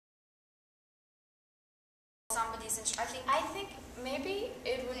somebody's I think maybe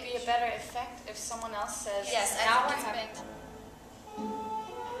it would be a better effect if someone else says, yes, now I we're having...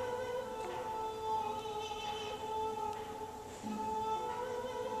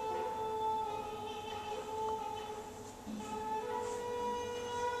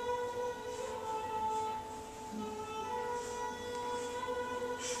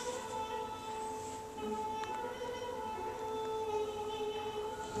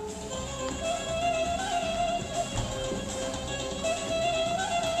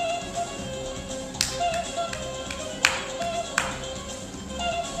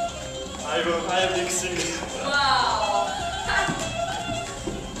 I am mixing. Wow! I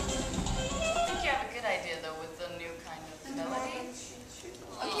think you have a good idea though with the new kind of melody.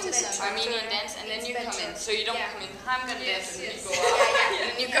 Armenian dance, and then you come in. So you don't come in, I'm gonna dance, and then you go out, and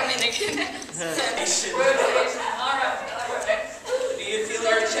then you come in again. Rotation. Alright. Do you feel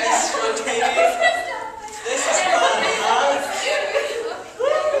your chest rotating? This is fun, huh?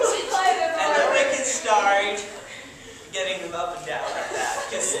 And then we can start getting them up and down like that.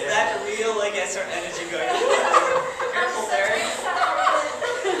 Because that really gets our energy going. Careful there.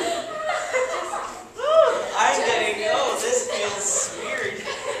 I'm getting, this feels weird.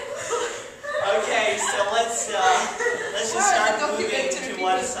 Okay, so let's just start moving to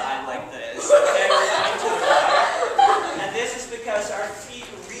one side like this. Okay, we're going to the right. And this is because our feet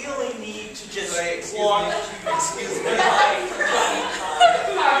really need to just walk. Excuse me.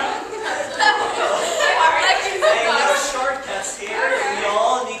 Hey, no shortcuts here. We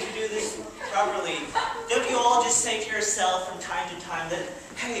all need to do this properly. Don't you all just say to yourself from time to time that,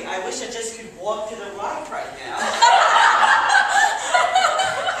 hey, I wish I just could walk to the right now.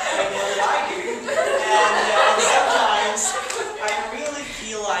 I know that I do. And sometimes I really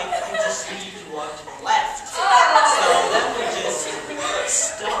feel like I just need to walk to the left. So then we just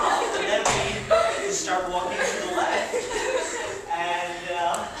stop, and then we start walking to the left. And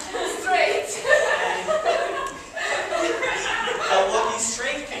Straight. Walking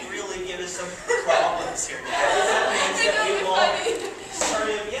straight can really give us some problems here now. That means that we will sort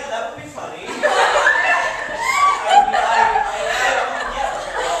of, yeah, that would be funny.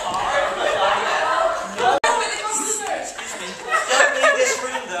 Excuse me. Don't leave this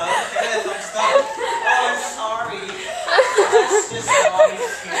room though. Okay, oh, I'm sorry. That's just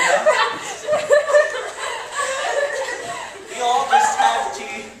nice, you know. We all just have to.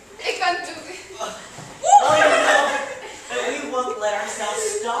 We won't let ourselves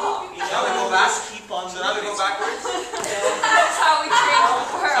stop. You know, Now we go back. Just keep on. So now we go backwards. That's how we change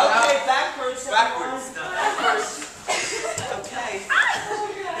the world. Okay, backwards. Backwards. Backwards. Okay.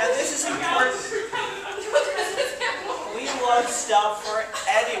 Now this is important. We won't stop for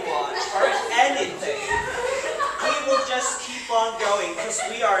anyone or anything. We will just keep on going because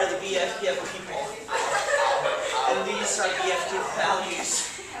we are the BFTF people. And these are BFTF values.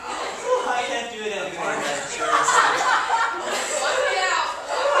 I can't do it anymore.